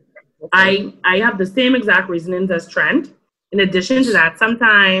agree. I have the same exact reasonings as Trent. In addition to that,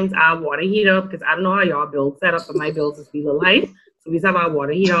 sometimes our water heater, because I don't know how y'all build set up, but my bills is a little high. So we just have our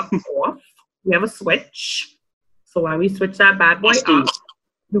water heater off. We have a switch. So when we switch that bad boy up,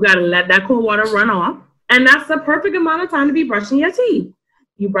 you gotta let that cold water run off. And that's the perfect amount of time to be brushing your teeth.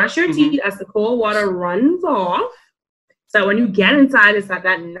 You brush your teeth as the cold water runs off. So when you get inside, it's at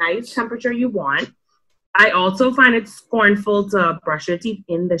that nice temperature you want. I also find it scornful to brush your teeth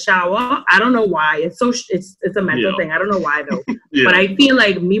in the shower. I don't know why. It's a mental thing. I don't know why though. But I feel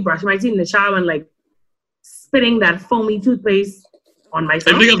like me brushing my teeth in the shower and like spitting that foamy toothpaste on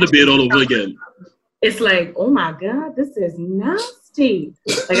myself. I think I have to bathe all over again. It's like, oh my God, this is nasty.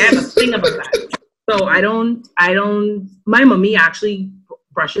 Like I have a thing about that. So I don't, my mommy actually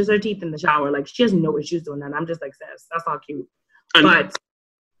brushes her teeth in the shower. Like she has no issues doing that. I'm just like, sis, that's all cute. But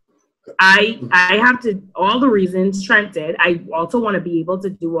I have to, all the reasons Trent did, I also want to be able to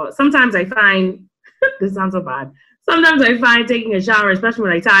do sometimes I find, this sounds so bad. Sometimes I find taking a shower, especially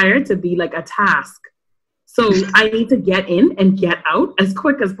when I'm tired, to be like a task. So I need to get in and get out as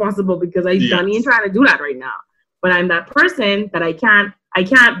quick as possible because I'm done trying to do that right now. But I'm that person that I can't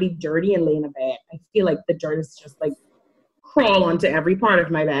be dirty and lay in a bed. I feel like the dirt is just like crawl onto every part of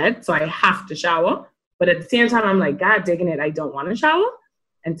my bed. So I have to shower. But at the same time, I'm like, God digging it, I don't want to shower.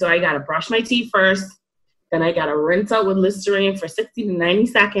 And so I got to brush my teeth first. Then I got to rinse out with Listerine for 60 to 90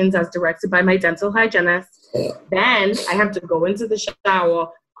 seconds as directed by my dental hygienist. Then I have to go into the shower,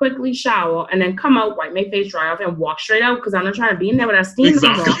 quickly shower, and then come out, wipe my face, dry off, and walk straight out because I'm not trying to be in there with that steam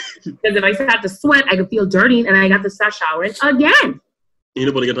anymore. Because if I start to sweat, I could feel dirty, and I got to start showering again. Ain't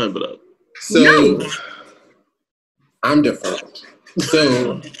nobody got time for that. So I'm different.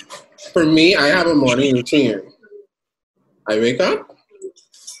 So for me, I have a morning routine. I wake up,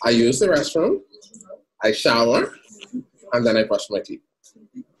 I use the restroom, I shower, and then I brush my teeth.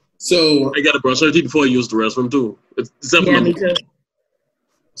 So I gotta brush my teeth before I use the restroom too. Me too.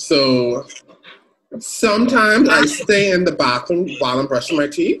 So sometimes I stay in the bathroom while I'm brushing my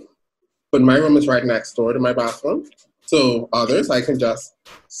teeth, but my room is right next door to my bathroom. So others, I can just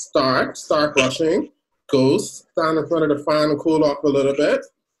start brushing, go stand in front of the fan and cool off a little bit,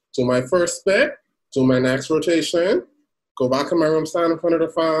 do my first bit, do my next rotation, go back in my room, stand in front of the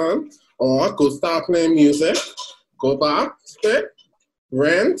fan, or go start playing music, go back, spit,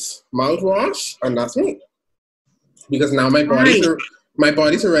 rinse, mouthwash, and that's me. Because now my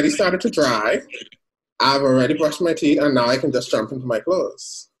body's already started to dry. I've already brushed my teeth, and now I can just jump into my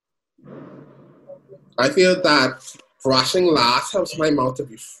clothes. I feel that brushing last helps my mouth to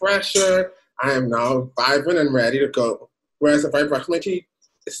be fresher. I am now vibrant and ready to go. Whereas if I brush my teeth,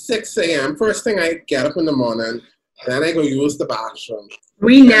 it's 6 a.m. First thing I get up in the morning, then I go use the bathroom.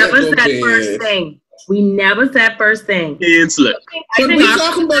 We never said first thing. We never said first thing. But we're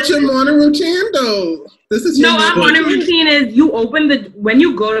talking about your morning routine, though. This is your our morning routine is you open when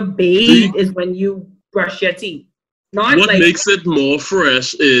you go to bathe is when you brush your teeth. Not what makes it more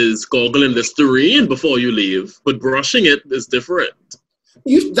fresh is gargling Listerine before you leave, but brushing it is different.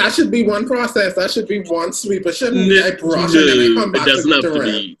 That should be one process. That should be one sweep. It shouldn't be I brush and then I come back to the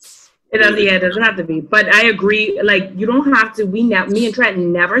rinse. It doesn't. Yeah, it doesn't have to be. But I agree. Like you don't have to. Me and Trent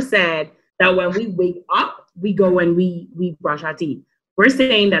never said that when we wake up, we go and we brush our teeth. We're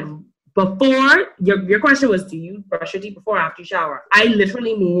saying that before, your question was, do you brush your teeth before or after you shower? I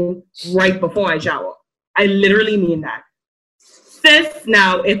literally mean right before I shower. I literally mean that. Sis,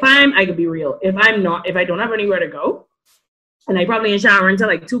 now, I could be real. If I don't have anywhere to go, and I probably ain't shower until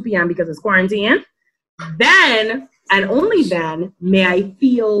like 2 p.m. because it's quarantine, then, and only then, may I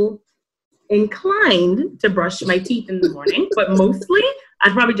feel inclined to brush my teeth in the morning. But mostly,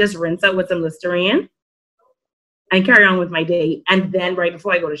 I'd probably just rinse out with some Listerine and carry on with my day. And then right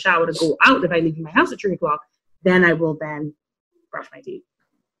before I go to shower to go out, if I leave my house at 3 o'clock, then I will then brush my teeth.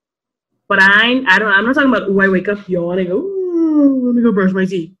 But I'm not talking about, I wake up yawning, let me go brush my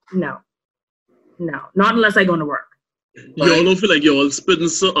teeth. No, not unless I go to work. Y'all don't feel like y'all spitting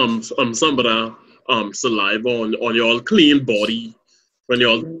some of the saliva on y'all clean body when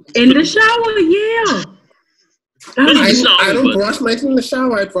y'all in the shower, yeah. I don't brush my teeth in the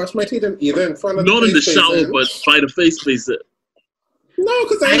shower. I brush my teeth either in front of the face. Not in the shower, but by the face basin. No,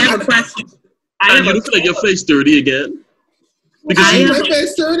 because I have a question. And you feel like your face dirty again? Because my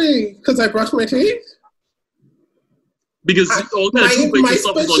face dirty because I brush my teeth. Because all that toothpaste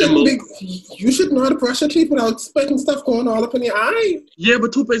stuff is on your mouth. You should know how to brush your teeth without spitting stuff going all up in your eye. Yeah,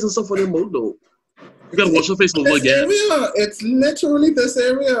 but toothpaste and stuff on your mouth though. You gotta wash your face over again. Area. It's literally this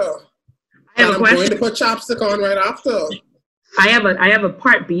area. I'm going to put chapstick on right after. I have a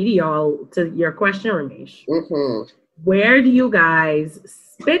part B to y'all to your question, Ramesh. Mm-hmm. Where do you guys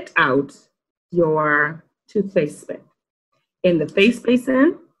spit out your toothpaste spit? In the face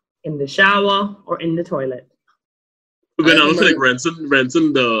basin, in the shower, or in the toilet? When I feel like rinsing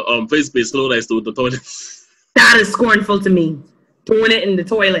the face basin, load I still with the toilet. That is scornful to me. Doing it in the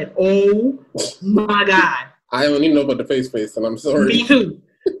toilet. Oh my God. I only know about the face basin. I'm sorry. Me too.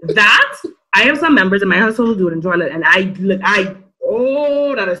 That I have some members in my household who do it in the toilet, and that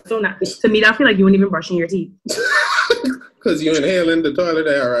is so nice. To me, I feel like you weren't even brushing your teeth. Because you inhaling the toilet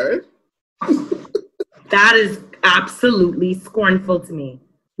air, right? That is absolutely scornful to me.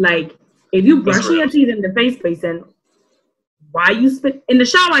 Like, if you brushing your teeth in the face basin, why you spit in the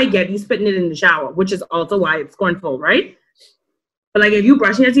shower? I get you spitting it in the shower, which is also why it's scornful, right? But like, if you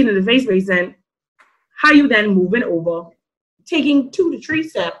brushing your teeth in the face basin, how you then moving over, taking 2 to 3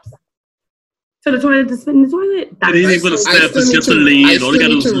 steps to the toilet to spit in the toilet? It ain't even a step. It's just a lean. I still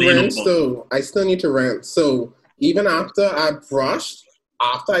need to rinse, though. I still need to rinse. So even after I brushed,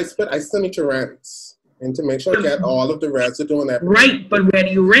 after I spit, I still need to rinse. And to make sure I get all of the residue and everything. Right, but where do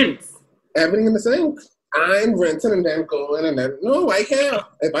you rinse? Everything in the sink. I'm rinsing and then going and then, no, I care.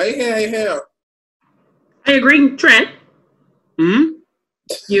 If I hear, I hear. I agree, Trent.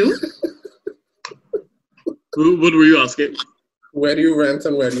 You? What were you asking? Where do you rinse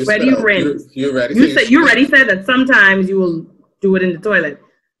and where do you spit? Where do you rinse? You already said that sometimes you will do it in the toilet.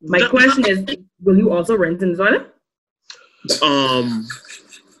 My question is, will you also rinse in the toilet?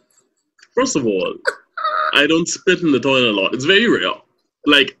 First of all, I don't spit in the toilet a lot. It's very rare.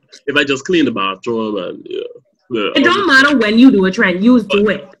 Like, if I just clean the bathroom and, It don't matter when you do it, Trent. You do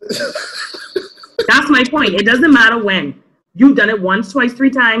it. That's my point. It doesn't matter when. You've done it once, twice, 3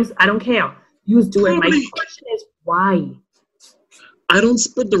 times. I don't care. You do it. My question is, why? I don't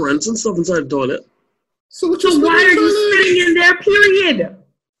spit the rinse and stuff inside the toilet. So why are you spitting in there, period?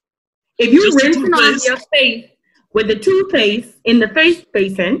 If you rinsing off your face with the toothpaste in the face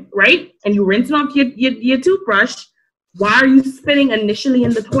basin, right? And you rinsing off your toothbrush, why are you spitting initially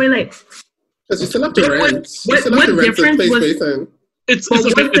in the toilet? Because you still have to rinse. What difference was... What's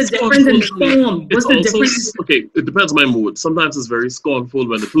the difference in the form? What's the difference? Okay, it depends on my mood. Sometimes it's very scornful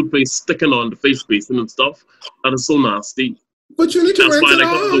when the toothpaste sticking on the face basin and stuff. That is so nasty. But you need to rinse it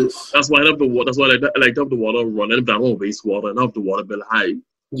off. That's why I love the water. That's why I like to have the water running. If I don't waste water and have the water bill high.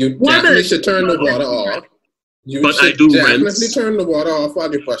 You definitely should turn the water off. You should definitely turn the water off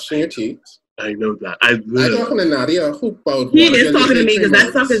while you're brushing your teeth. I know that. I'm talking to Nadia. Who about he is talking to me because that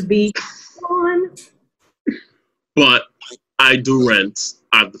stuff is being on. But I do rinse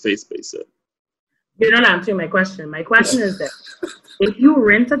at the face basin. You're not answering my question. My question is this. If you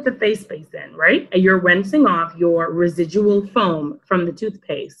rinse at the face basin, right, and you're rinsing off your residual foam from the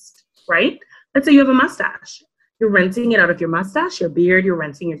toothpaste, right? Let's say you have a mustache. You're rinsing it out of your mustache, your beard, you're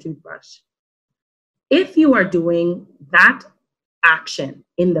rinsing your toothbrush. If you are doing that action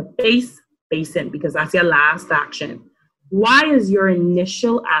in the face basin, because that's your last action, why is your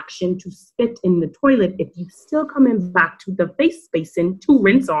initial action to spit in the toilet if you still coming back to the face basin to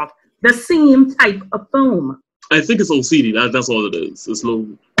rinse off the same type of foam? I think it's OCD. That's all it is. There's no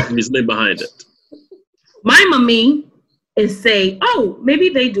reasoning behind it. My mommy is saying, oh, maybe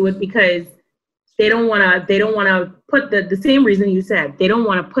they do it because they don't want to put the same reason you said. They don't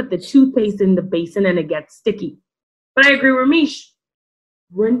want to put the toothpaste in the basin and it gets sticky. But I agree with Mish.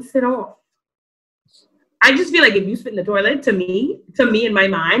 Rinse it off. I just feel like if you spit in the toilet, to me in my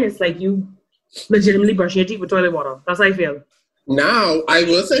mind, it's like you legitimately brush your teeth with toilet water. That's how I feel. Now, I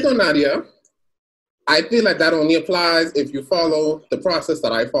will say to Nadia, I feel like that only applies if you follow the process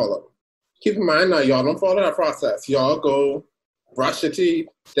that I follow. Keep in mind now, y'all don't follow that process. Y'all go brush your teeth,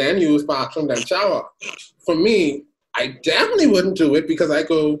 then use bathroom, then shower. For me, I definitely wouldn't do it because I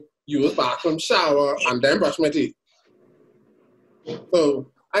go use bathroom, shower, and then brush my teeth. So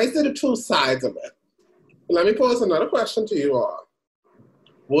I see the two sides of it. Let me pose another question to you all.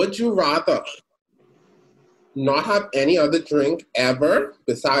 Would you rather not have any other drink ever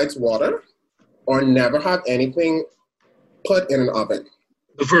besides water, or never have anything put in an oven?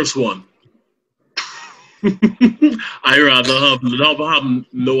 The first one. I rather have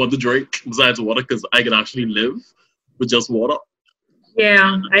no other drink besides water because I can actually live with just water.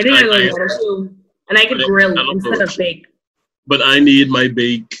 Yeah, I think I love water too. And I can grill instead of bake. But I need my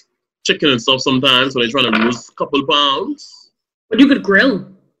baked chicken and stuff sometimes when I'm trying to lose a couple of pounds. But you could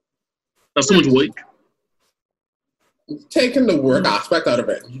grill. That's so much weight. Taking the work aspect out of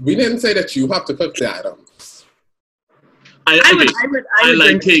it. We didn't say that you have to cook the items. I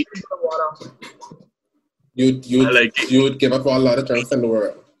like cake. You would give up a lot of drinks in the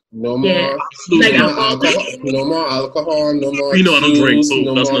world. No more, no more alcohol, no more juice, I don't drink, so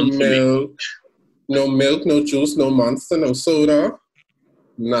no more milk. No milk, no juice, no Monster, no soda,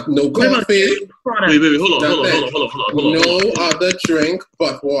 no coffee. Wait, hold on. No other drink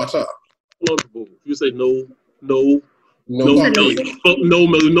but water. You say no milk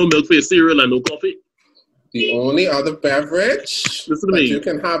for your cereal and no coffee. The only other beverage that you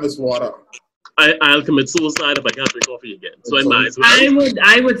can have is water. I'll commit suicide if I can't drink coffee again. So I might as well.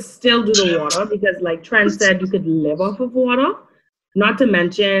 I would still do the water because, like Trent said, you could live off of water. Not to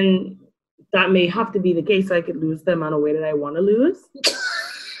mention that may have to be the case so I could lose the amount of weight that I want to lose.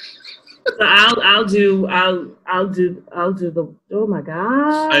 So I'll do the. Oh my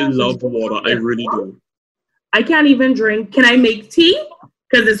god! I love water. I really do. I can't even drink. Can I make tea?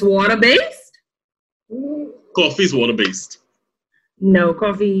 Because it's water based. Coffee's water based. No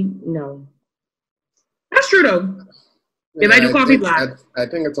coffee. No. That's true though. If I do coffee black, I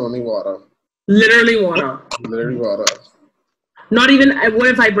think it's only water. Literally water. Literally water. Not even. What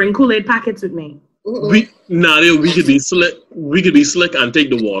if I bring Kool-Aid packets with me? We could be slick. We could be slick and take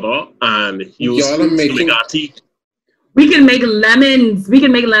the water and use to make our tea. We can make lemons. We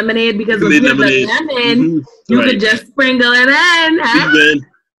can make lemonade because with the lemon, you could just sprinkle it in. Huh?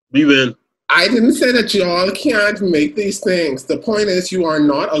 We win. I didn't say that y'all can't make these things. The point is you are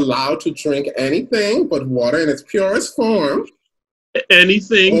not allowed to drink anything but water in its purest form.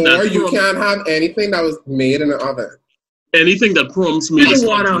 Anything. Or you can't have anything that was made in an oven. Anything that prompts me to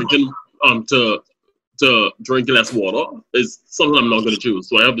drink less water is something I'm not going to choose.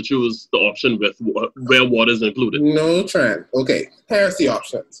 So I have to choose the option with where water is included. No trend. Okay, here's the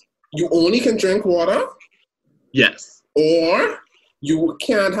options. You only can drink water. Yes. Or you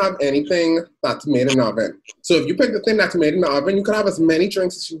can't have anything that's made in an oven. So if you pick the thing that's made in the oven, you can have as many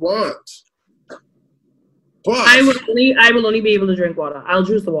drinks as you want. But I will only be able to drink water. I'll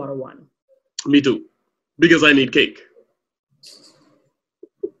choose the water one. Me too. Because I need cake.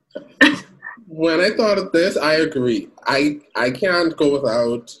 When I thought of this, I agree. I can't go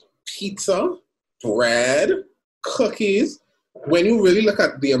without pizza, bread, cookies. When you really look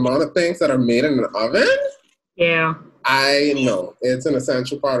at the amount of things that are made in an oven, yeah, I know it's an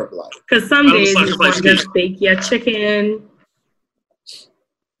essential part of life. Because some days you want to just bake your chicken.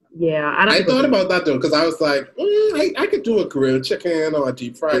 Yeah, I thought about that though, because I was like, I could do a grilled chicken or a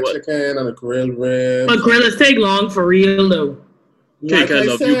deep fried chicken and a grilled rib. But grillers take long for real though. Like Cake, I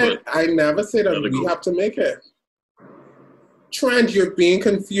love you, but I never said that we have to make it. Trent, you're being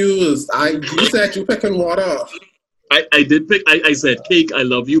confused. You said you picking water. I did pick. I said cake. I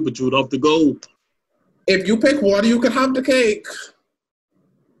love you, but you would have to go. If you pick water, you could have the cake.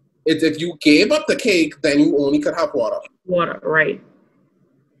 It's if you gave up the cake, then you only could have water. Water, right?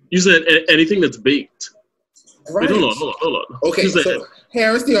 You said anything that's baked. Right. Wait, hold on. Okay, so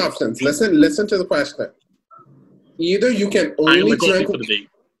here is the options. Listen to the question. Either you can only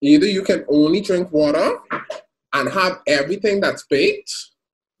drink water and have everything that's baked,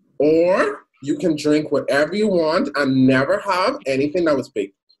 or you can drink whatever you want and never have anything that was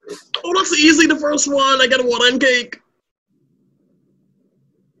baked. Oh, that's easy. The first one. I got a water and cake.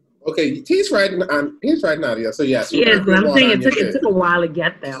 Okay, he's right, Nadia. So yes, yeah. I'm saying it took a while to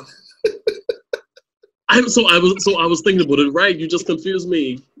get there. I was thinking about it. Right, you just confused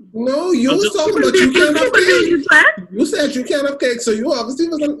me. No, you was talking about you can't have cake. You said you can't have cake, so you obviously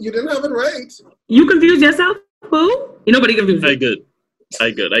you didn't have it right. You confused yourself, boo? Nobody confused you.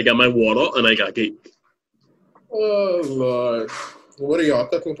 I good. I got my water and I got cake. Oh Lord, what are y'all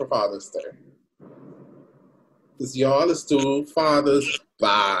cooking for Father's Day? Because y'all is too Father's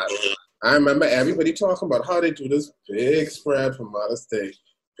bad. I remember everybody talking about how they do this big spread for Mother's Day.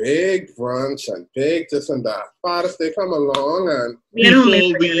 Big brunch and big this and that. Father's Day come along and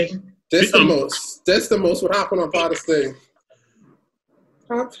this the most would happen on Father's Day.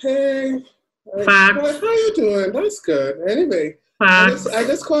 Hey, how you doing? That's good. Anyway, I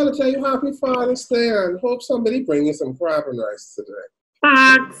just called to tell you happy Father's Day and hope somebody bring you some crab and rice today.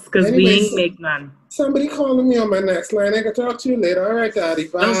 Facts, because we ain't make none. Somebody calling me on my next line. I can talk to you later. All right, Daddy.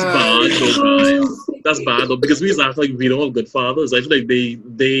 Bye. That's bad though, because we act like we don't have good fathers. I feel like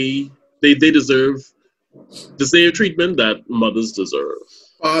they deserve the same treatment that mothers deserve.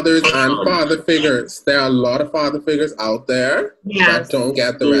 Fathers and father figures. There are a lot of father figures out there that don't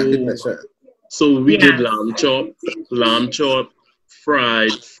get the recognition. So we did lamb chop,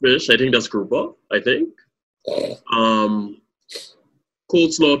 fried fish. I think that's grouper. I think.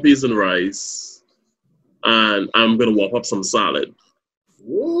 Coleslaw, peas and rice, and I'm gonna warm up some salad.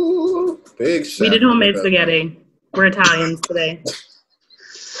 Ooh, big chef. We did homemade spaghetti. We're Italians today.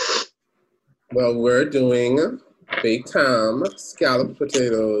 Well, we're doing baked ham, scalloped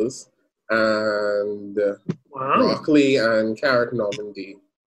potatoes, and broccoli and carrot Normandy.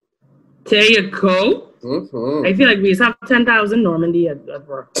 There you go. Mm-hmm. I feel like we just have 10,000 Normandy at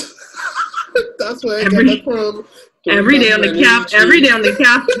work. That's where I get it from. Every day on the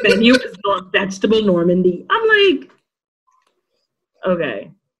cap menu is vegetable Normandy. I'm like,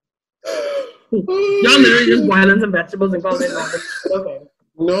 okay. Y'all literally just boiling some vegetables and calling it Normandy. Okay.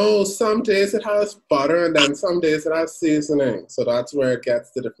 No, some days it has butter and then some days it has seasoning. So that's where it gets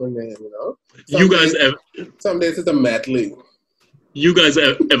the different name, you know? Some days it's a medley. You guys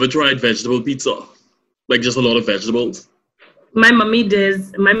ever tried vegetable pizza? Like just a lot of vegetables? My mommy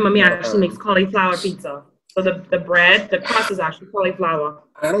actually makes cauliflower pizza. So the bread, the crust is actually cauliflower.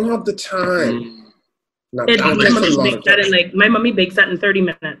 I don't have the time. My mommy bakes that in 30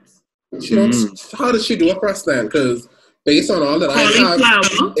 minutes. How does she do a crust then? Because based on all that I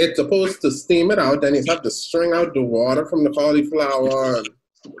have, it's supposed to steam it out. Then you have to string out the water from the cauliflower. And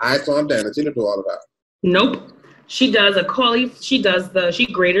I don't have the energy to do all of that. Nope. She does she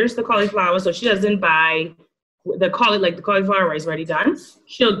graters the cauliflower, so she doesn't buy the cauliflower rice already done.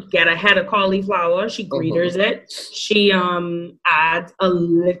 She'll get a head of cauliflower. She graters it. She adds a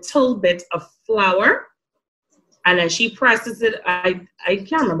little bit of flour, and then she presses it. I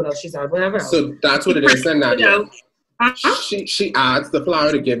can't remember what else she's added. Whatever else. So that's what it is, then, Nadia. She adds the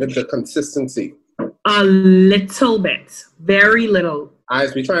flour to give it the consistency. A little bit, very little. I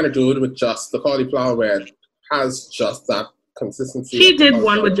was trying to do it with just the cauliflower, where it has just that consistency. She did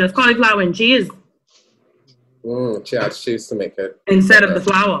one with just cauliflower and cheese. She adds cheese to make it instead of the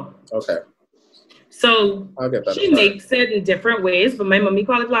flour. Okay. So she makes it in different ways, but my mommy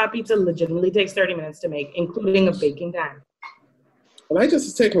cauliflower pizza legitimately takes 30 minutes to make, including a baking time. Well, I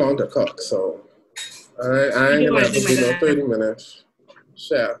just take long to cook, so I ain't gonna have to do no 30 minutes.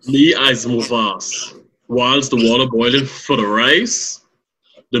 Chef. Me, I move fast. Whilst the water boiling for the rice,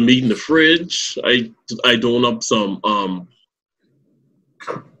 the meat in the fridge, I don up some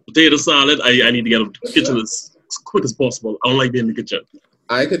potato salad. I need to get up to the kitchen as quick as possible. I don't like being in the kitchen.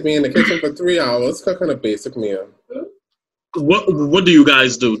 I could be in the kitchen for 3 hours cooking a basic meal. What do you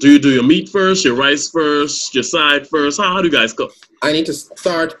guys do? Do you do your meat first, your rice first, your side first? How do you guys cook? I need to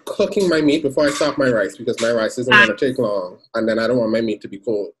start cooking my meat before I start my rice because my rice isn't going to take long. And then I don't want my meat to be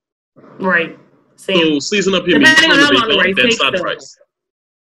cold. Right. So Same. season up your meat, Depending put on in how long the the baker, rice then takes, start the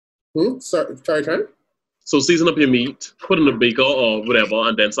though. rice. Sorry, Trent? So season up your meat, put in the baker or whatever,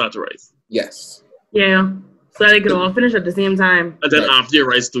 and then start the rice. Yes. Yeah. So they could all finish at the same time. And then Right. after your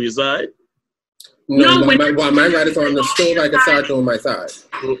rice to your side. No, when while my rice is on the stove, I can start doing my side.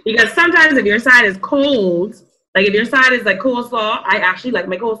 Because sometimes if your side is cold, like if your side is like coleslaw, I actually like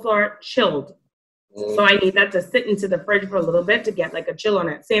my coleslaw chilled. So I need that to sit into the fridge for a little bit to get like a chill on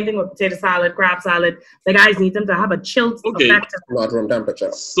it. Same thing with potato salad, crab salad. The guys need them to have a chilled effect. Not room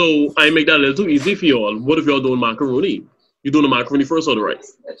temperature. So I make that a little too easy for y'all. What if y'all doing macaroni? You doing the macaroni first or the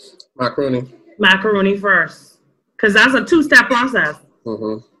rice? Macaroni. Macaroni first. Because that's a 2-step process.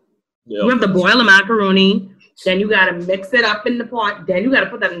 Mm-hmm. Yep. You have to boil the macaroni, then you gotta mix it up in the pot, then you gotta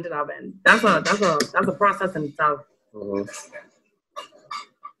put that into the oven. That's a process in itself. Mm-hmm.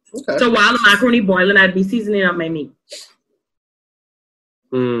 Okay. So while the macaroni boiling, I'd be seasoning up my meat.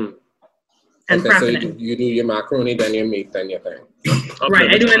 And okay, so prepping it. you do your macaroni, then your meat, then your thing.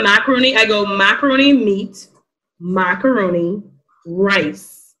 Right, I do my macaroni. I go macaroni, meat, macaroni,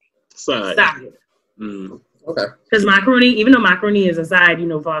 rice, Side. Okay. Because macaroni, even though macaroni is a side,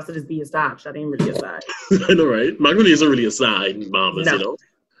 for us to just be a starch. That ain't really a side. I know, right? Macaroni isn't really a side in Bahamas, No.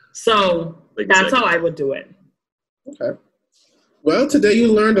 So that's how I would do it. Okay. Well, today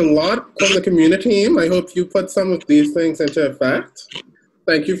you learned a lot from the CommuniTEAm. I hope you put some of these things into effect.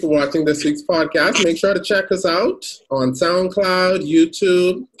 Thank you for watching this week's podcast. Make sure to check us out on SoundCloud,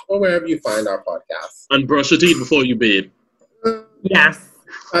 YouTube, or wherever you find our podcasts. And brush your teeth before you bathe. Yes.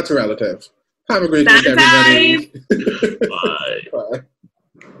 That's relative. Have a great week, everybody.